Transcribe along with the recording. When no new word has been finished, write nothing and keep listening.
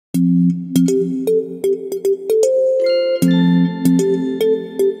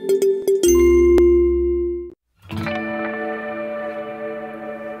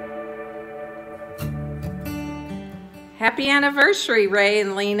Happy anniversary, Ray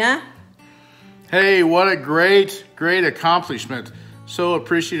and Lena. Hey, what a great accomplishment. So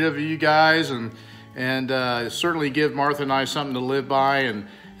appreciative of you guys, and certainly give Martha and I something to live by,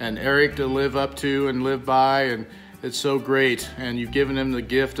 and Eric to live up to and live by, and it's so great. And you've given him the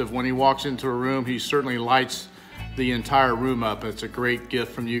gift of when he walks into a room, he certainly lights the entire room up. It's a great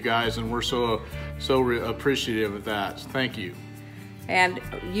gift from you guys, and we're so appreciative of that. Thank you. And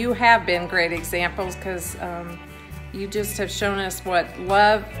you have been great examples, because you just have shown us what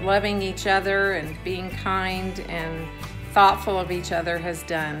loving each other and being kind and thoughtful of each other has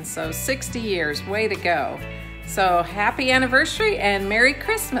done. So 60 years, way to go. So happy anniversary and Merry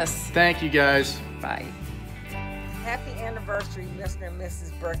Christmas. Thank you, guys. Bye. Happy anniversary, Mr. and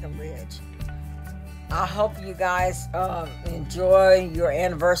Mrs. Breckenridge. I hope you guys enjoy your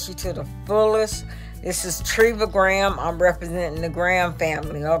anniversary to the fullest. This is Treva Graham. I'm representing the Graham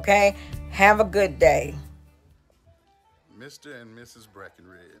family, okay? Have a good day. Mr. and Mrs.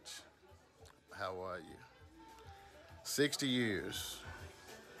 Breckenridge, how are you? 60 years.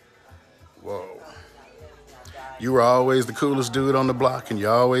 Whoa. You were always the coolest dude on the block, and you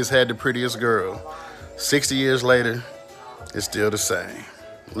always had the prettiest girl. 60 years later, it's still the same.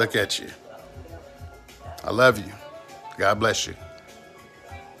 Look at you. I love you. God bless you.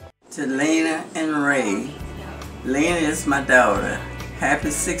 To Lena and Ray. Lena is my daughter. Happy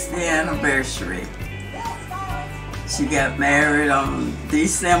 60th anniversary. She got married on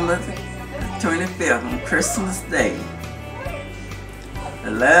December 25th, on Christmas Day. I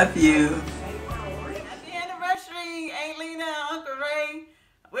love you. Happy anniversary, Aunt Lena and Uncle Ray.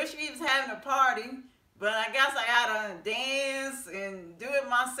 I wish we was having a party, but I guess I gotta dance and do it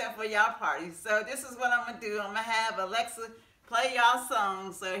myself for y'all party. So this is what I'm gonna do. I'm gonna have Alexa play y'all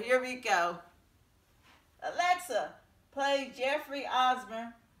songs. So here we go. Alexa, play Jeffrey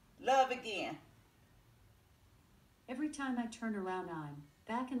Osborne, Love Again. Every time I turn around, I'm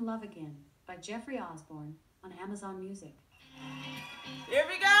back in love again by Jeffrey Osborne on Amazon Music. Here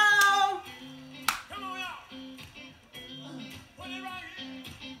we go. Come on out. Put it right here.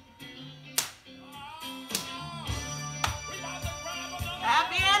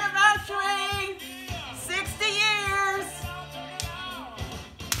 Happy anniversary. 60 years.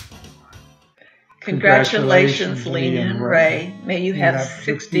 Congratulations, Lena and Ray. May you have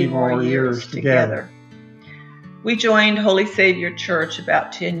 60 more years together. We joined Holy Savior Church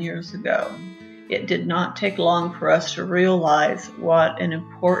about 10 years ago. It did not take long for us to realize what an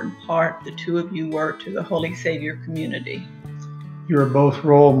important part the two of you were to the Holy Savior community. You are both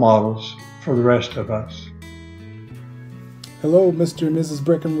role models for the rest of us. Hello, Mr. and Mrs.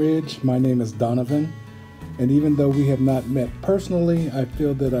 Breckenridge. My name is Donovan, and even though we have not met personally, I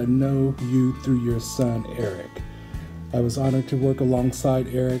feel that I know you through your son, Eric. I was honored to work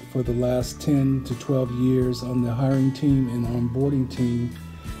alongside Eric for the last 10 to 12 years on the hiring team and onboarding team,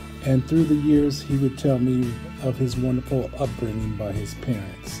 and through the years he would tell me of his wonderful upbringing by his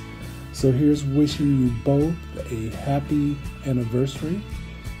parents. So here's wishing you both a happy anniversary.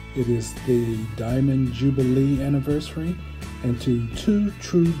 It is the Diamond Jubilee anniversary, and to two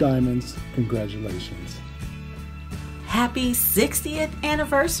true diamonds, congratulations. Happy 60th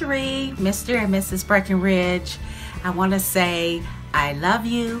anniversary, Mr. and Mrs. Breckenridge. I want to say I love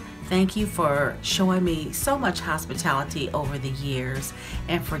you. Thank you for showing me so much hospitality over the years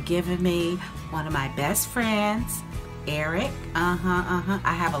and for giving me one of my best friends, Eric. I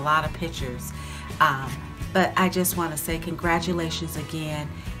have a lot of pictures. But I just want to say congratulations again,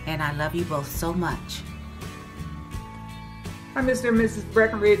 and I love you both so much. Hi, Mr. and Mrs.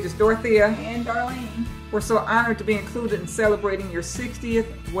 Breckenridge. It's Dorothea and Darlene. We're so honored to be included in celebrating your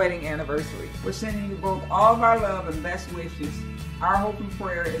 60th wedding anniversary. We're sending you both all of our love and best wishes. Our hope and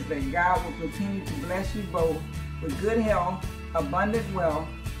prayer is that God will continue to bless you both with good health, abundant wealth,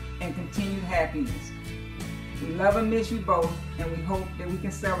 and continued happiness. We love and miss you both, and we hope that we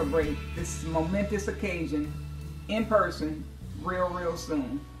can celebrate this momentous occasion in person real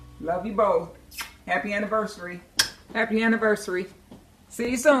soon. Love you both. Happy anniversary. Happy anniversary.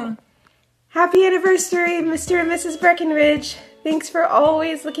 See you soon. Happy anniversary, Mr. and Mrs. Breckenridge. Thanks for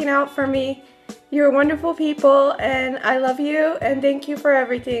always looking out for me. You're wonderful people, and I love you, and thank you for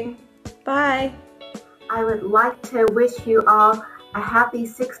everything. Bye. I would like to wish you all a happy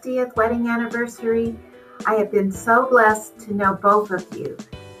 60th wedding anniversary. I have been so blessed to know both of you,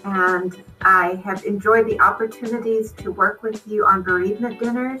 and I have enjoyed the opportunities to work with you on bereavement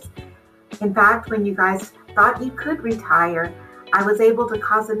dinners. In fact, when you guys thought you could retire, I was able to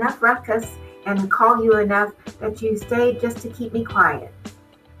cause enough ruckus and call you enough that you stayed just to keep me quiet.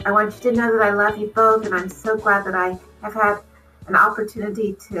 I want you to know that I love you both, and I'm so glad that I have had an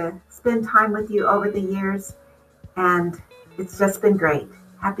opportunity to spend time with you over the years. And It's just been great.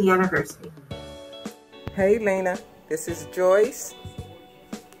 Happy anniversary. Hey, Lena. This is Joyce.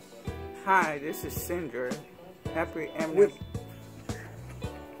 Hi, this is Sandra. Happy anniversary.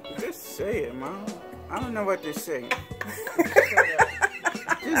 Just say it, Mom. I don't know what to say.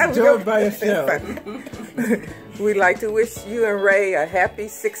 Just do it by yourself. We'd like to wish you and Ray a happy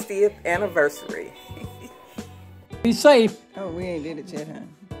 60th anniversary. Be safe. Oh, we ain't did it yet, huh?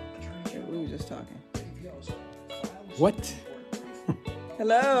 We were just talking. What?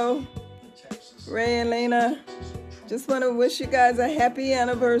 Hello, Ray and Lena. Just want to wish you guys a happy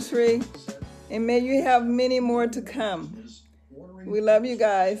anniversary, and may you have many more to come. We love you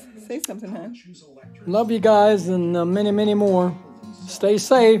guys. Say something, huh? Love you guys and many, many more. Stay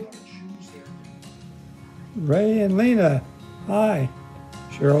safe. Ray and Lena, hi.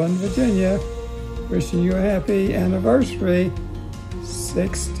 Cheryl in Virginia, wishing you a happy anniversary.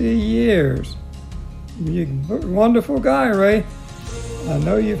 60 years. You're a wonderful guy, Ray. I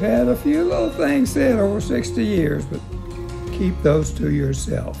know you've had a few little things said over 60 years, but keep those to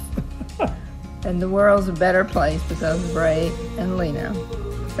yourself. And the world's a better place because of Ray and Lena.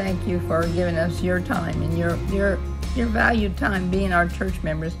 Thank you for giving us your time and your valued time being our church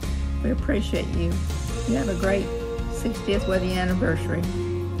members. We appreciate you. You have a great 60th wedding anniversary.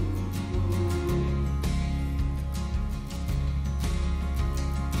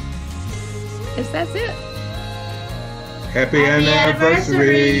 Yes, that's it. Happy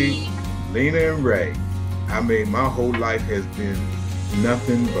anniversary, Lena and Ray. I mean, my whole life has been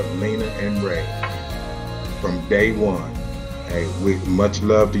nothing but Lena and Ray from day one. Hey, with much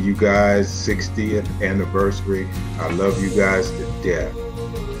love to you guys, 60th anniversary. I love you guys to death.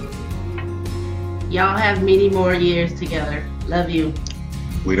 Y'all have many more years together. Love you.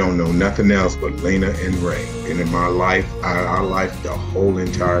 We don't know nothing else but Lena and Ray. And in my life, our life, the whole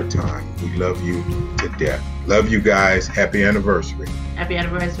entire time. We love you to death. Love you guys. Happy anniversary. Happy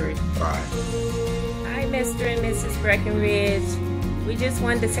anniversary. Bye. Hi, Mr. and Mrs. Breckenridge. We just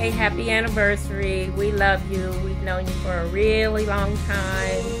wanted to say happy anniversary. We love you. We've known you for a really long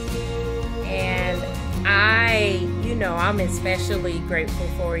time. And I'm especially grateful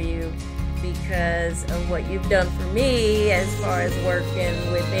for you because of what you've done for me as far as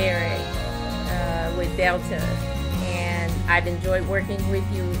working with Eric, with Delta. And I've enjoyed working with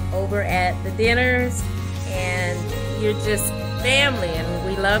you over at the dinners, and you're just family, and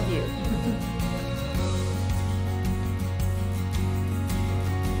we love you.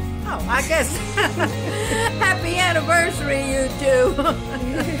 Oh, I guess happy anniversary, you two.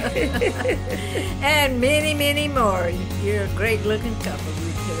 And many, many more. You're a great looking couple,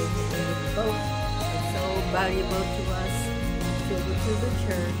 you two. You're both are so valuable to us, to the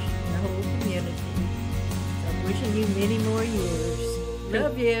church, and the whole community. So I'm wishing you many more years.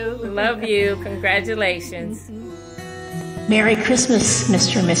 Love you. Love you. Congratulations. Merry Christmas,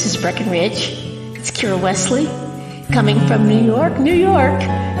 Mr. and Mrs. Breckenridge. It's Kira Wesley, coming from New York,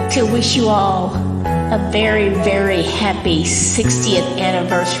 to wish you all a very, very happy 60th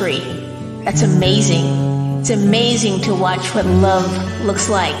anniversary. That's amazing. It's amazing to watch what love looks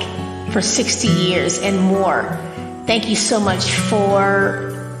like for 60 years and more. Thank you so much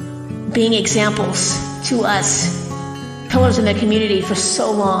for being examples to us, pillars in the community for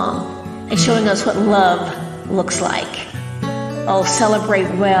so long, and showing us what love looks like. Oh, celebrate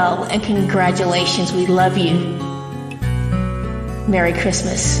well and congratulations. We love you. Merry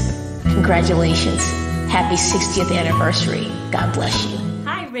Christmas. Congratulations. Happy 60th anniversary. God bless you.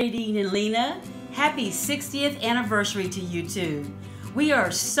 Hi, Radine and Lena. Happy 60th anniversary to you too. We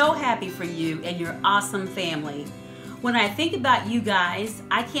are so happy for you and your awesome family. When I think about you guys,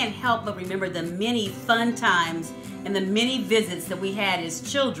 I can't help but remember the many fun times and the many visits that we had as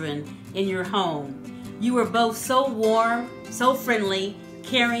children in your home. You were both so warm, so friendly,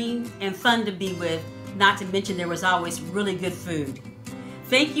 caring, and fun to be with, not to mention there was always really good food.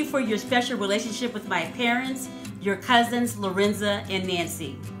 Thank you for your special relationship with my parents, your cousins, Lorenza and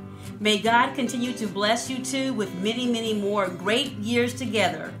Nancy. May God continue to bless you two with many, many more great years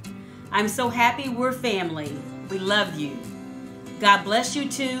together. I'm so happy we're family. We love you. God bless you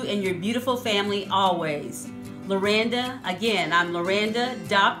two and your beautiful family always. Loranda, again, I'm Loranda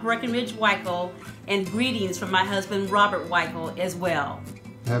Doc Breckenridge Weichel, and greetings from my husband Robert Weichel as well.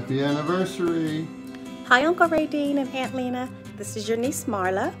 Happy anniversary. Hi, Uncle Radine and Aunt Lena. This is your niece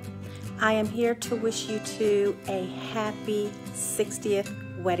Marla. I am here to wish you two a happy 60th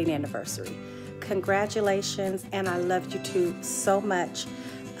wedding anniversary. Congratulations, and I love you two so much.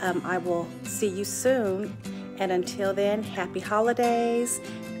 I will see you soon, and until then, happy holidays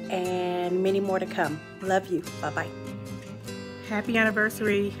and many more to come. Love you. Bye-bye. Happy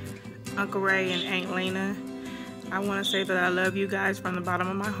anniversary, Uncle Ray and Aunt Lena. I want to say that I love you guys from the bottom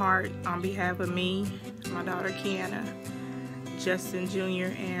of my heart on behalf of me, my daughter Kiana, Justin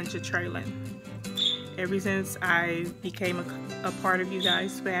Jr., and Jatraylin. Ever since I became a part of you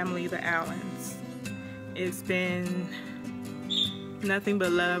guys' family, the Allens, it's been nothing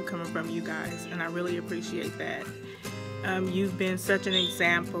but love coming from you guys, and I really appreciate that. You've been such an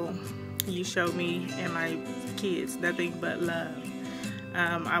example. You showed me and my kids nothing but love.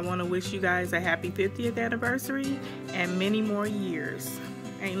 I want to wish you guys a happy 50th anniversary and many more years.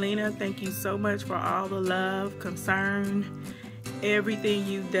 Aunt Lena, thank you so much for all the love, concern, everything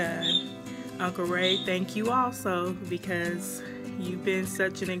you've done. Uncle Ray, thank you also, because you've been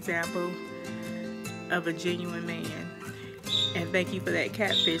such an example of a genuine man. And thank you for that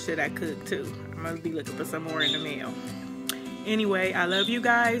catfish that I cooked too. I'm gonna be looking for some more in the mail. Anyway, I love you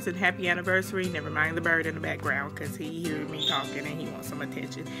guys and happy anniversary. Never mind the bird in the background because he hears me talking and he wants some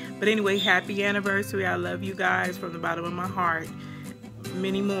attention. But anyway, happy anniversary. I love you guys from the bottom of my heart.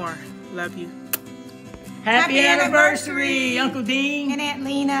 Many more. Love you. Happy anniversary, Uncle Dean. And Aunt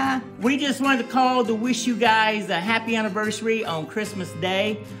Lena. We just wanted to call to wish you guys a happy anniversary on Christmas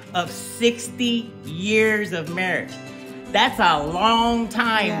Day of 60 years of marriage. That's a long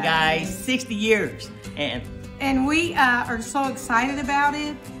time, guys. 60 years. And we are so excited about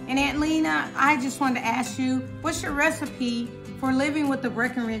it. And Aunt Lena, I just wanted to ask you, what's your recipe for living with the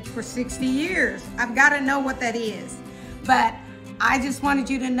Breckenridge for 60 years? I've got to know what that is. But I just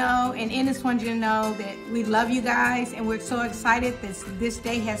wanted you to know, and Ennis wanted you to know, that we love you guys, and we're so excited that this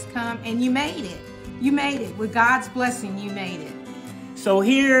day has come, and you made it. You made it. With God's blessing, you made it. So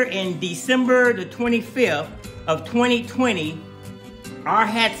here in December the 25th of 2020, our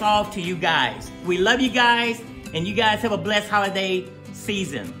hats off to you guys. We love you guys, and you guys have a blessed holiday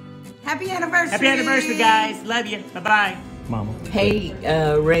season. Happy anniversary. Happy anniversary, guys. Love you. Bye-bye. Mama. Hey,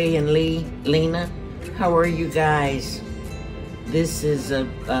 Ray and Lena, how are you guys? This is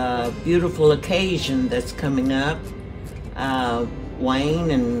a beautiful occasion that's coming up.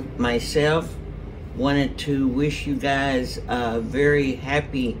 Wayne and myself wanted to wish you guys a very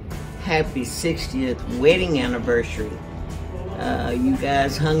happy 60th wedding anniversary. You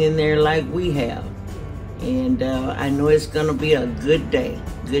guys hung in there like we have. And I know it's gonna be a good day.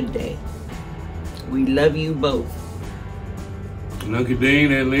 We love you both. And Uncle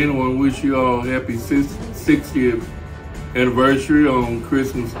Dean and Lena want to wish you all happy 60th anniversary on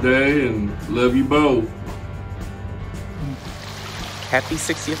Christmas Day, and love you both. Happy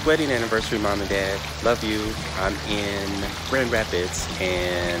 60th wedding anniversary, Mom and Dad. Love you. I'm in Grand Rapids,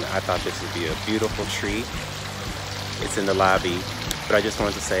 and I thought this would be a beautiful treat. It's in the lobby, but I just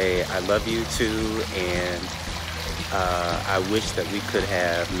wanted to say I love you too, and I wish that we could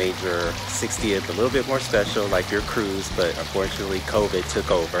have made your 60th a little bit more special, like your cruise, but unfortunately COVID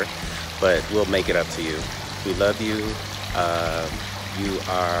took over, but we'll make it up to you. We love you. You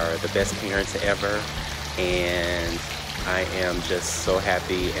are the best parents ever, and I am just so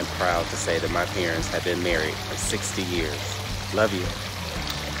happy and proud to say that my parents have been married for 60 years. Love you.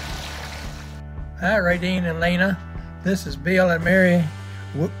 Hi, Radine and Lena. This is Bill and Mary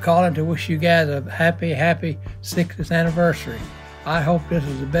calling to wish you guys a happy 60th anniversary. I hope this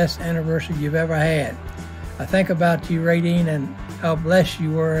is the best anniversary you've ever had. I think about you, Radine, and how blessed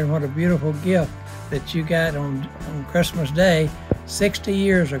you were, and what a beautiful gift that you got on Christmas Day 60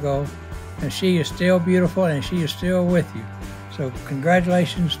 years ago. And she is still beautiful, and she is still with you. So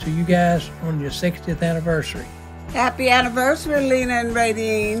congratulations to you guys on your 60th anniversary. Happy anniversary, Lena and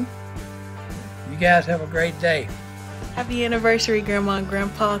Radine. You guys have a great day. Happy anniversary, Grandma and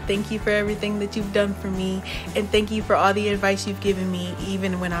Grandpa. Thank you for everything that you've done for me, and thank you for all the advice you've given me,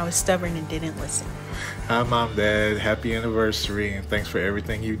 even when I was stubborn and didn't listen. Hi, Mom, Dad. Happy anniversary, and thanks for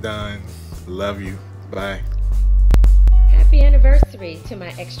everything you've done. Love you. Bye. Happy anniversary to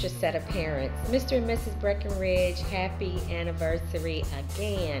my extra set of parents. Mr. and Mrs. Breckenridge, happy anniversary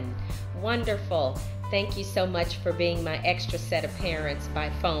again. Wonderful. Thank you so much for being my extra set of parents by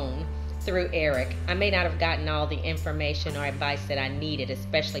phone through Eric. I may not have gotten all the information or advice that I needed,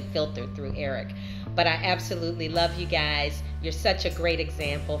 especially filtered through Eric, but I absolutely love you guys. You're such a great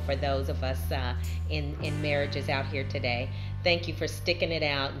example for those of us in marriages out here today. Thank you for sticking it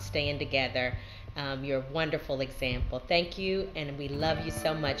out and staying together. You're a wonderful example. Thank you, and we love you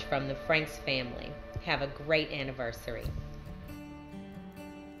so much from the Franks family. Have a great anniversary.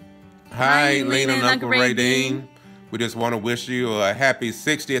 Hi, Lena and Uncle Radine. We just want to wish you a happy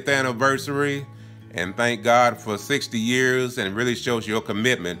 60th anniversary and thank God for 60 years, and it really shows your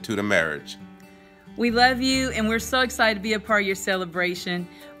commitment to the marriage. We love you, and we're so excited to be a part of your celebration.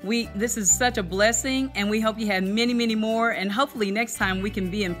 This is such a blessing, and we hope you have many, many more, and hopefully next time we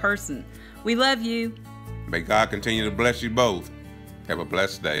can be in person. We love you. May God continue to bless you both. Have a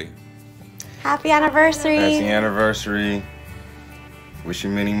blessed day. Happy anniversary. Happy anniversary. Wish you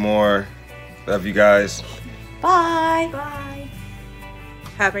many more. Love you guys. Bye. Bye.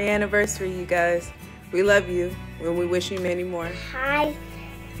 Happy anniversary, you guys. We love you and we wish you many more. Hi,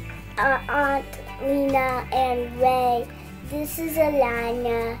 Aunt Lena and Ray. This is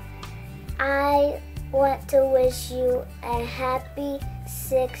Alana. I want to wish you a happy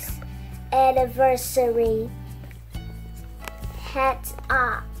 6th anniversary. Hats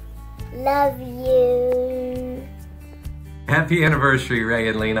off. Love you. Happy anniversary, Ray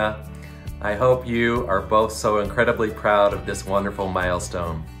and Lena. I hope you are both so incredibly proud of this wonderful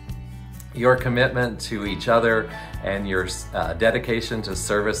milestone. Your commitment to each other and your dedication to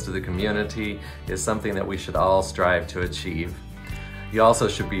service to the community is something that we should all strive to achieve. You also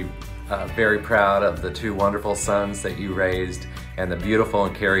should be very proud of the 2 wonderful sons that you raised and the beautiful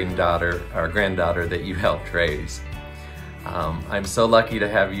and caring daughter, or granddaughter, that you helped raise. I'm so lucky to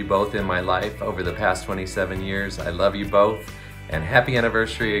have you both in my life over the past 27 years. I love you both, and happy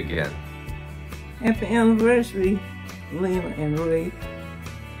anniversary again. Happy anniversary, Lena and Ray.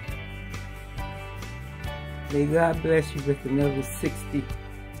 May God bless you with another 60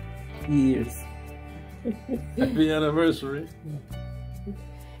 years. Happy anniversary.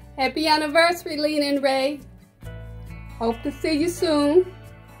 Happy anniversary, Lena and Ray. Hope to see you soon,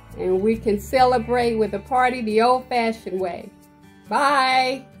 and we can celebrate with a party the old-fashioned way.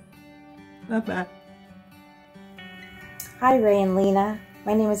 Bye. Bye-bye. Hi, Ray and Lena.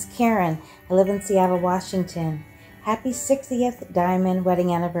 My name is Karen. I live in Seattle, Washington. Happy 60th Diamond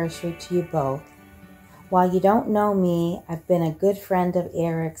Wedding Anniversary to you both. While you don't know me, I've been a good friend of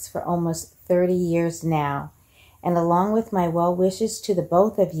Eric's for almost 30 years now. And along with my well wishes to the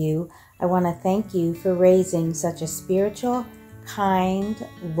both of you, I want to thank you for raising such a spiritual, kind,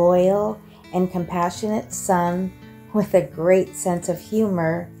 loyal, and compassionate son with a great sense of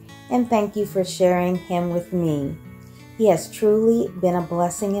humor, and thank you for sharing him with me. He has truly been a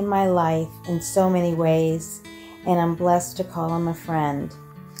blessing in my life in so many ways, and I'm blessed to call him a friend.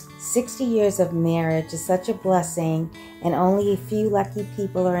 60 years of marriage is such a blessing, and only a few lucky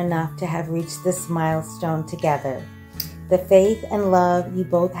people are enough to have reached this milestone together. The faith and love you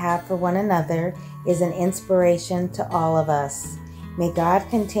both have for one another is an inspiration to all of us. May God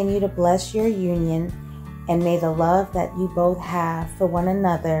continue to bless your union, and may the love that you both have for one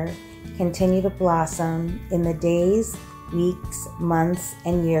another continue to blossom in the days, weeks, months,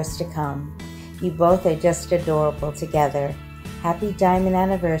 and years to come. You both are just adorable together. Happy Diamond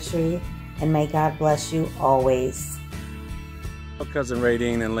Anniversary, and may God bless you always. Cousin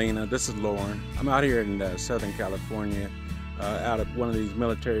Radine and Lena, this is Lauren. I'm out here in Southern California, out at one of these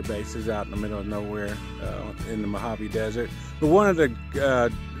military bases out in the middle of nowhere in the Mojave Desert. But wanted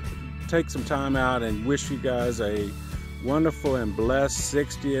to take some time out and wish you guys a wonderful and blessed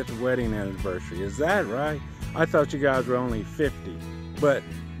 60th wedding anniversary. Is that right? I thought you guys were only 50. But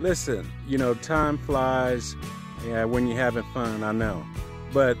listen, you know, time flies when you're having fun, I know.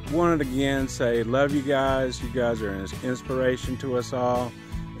 But wanted to again say, love you guys. You guys are an inspiration to us all.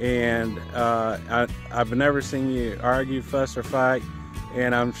 And I've never seen you argue, fuss, or fight.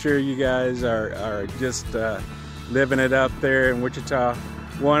 And I'm sure you guys are just living it up there in Wichita.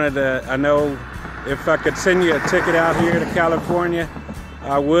 I know if I could send you a ticket out here to California,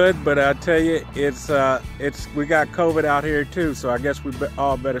 I would, but I tell you, we got COVID out here too, so I guess we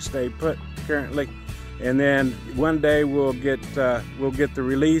all better stay put currently. And then one day we'll get the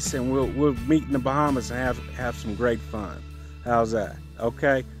release, and we'll meet in the Bahamas and have some great fun. How's that?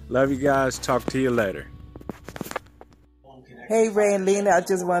 Okay. Love you guys. Talk to you later. Hey, Ray and Lena, I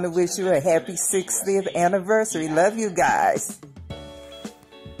just want to wish you a happy 60th anniversary. Love you guys.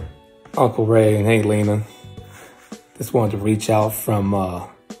 Uncle Ray and hey, Lena. Just wanted to reach out from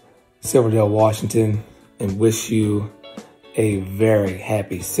Silverdale, Washington, and wish you a very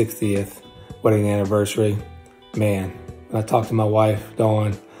happy 60th wedding anniversary. Man, when I talked to my wife,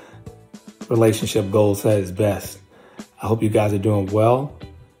 Dawn, relationship goals at its best. I hope you guys are doing well,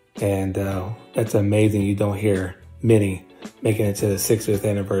 and that's amazing. You don't hear many making it to the 60th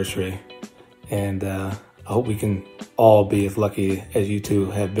anniversary, and I hope we can all be as lucky as you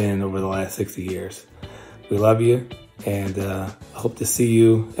two have been over the last 60 years. We love you, and I hope to see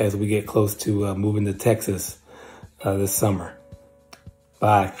you as we get close to moving to Texas this summer.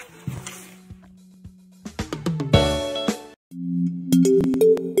 Bye.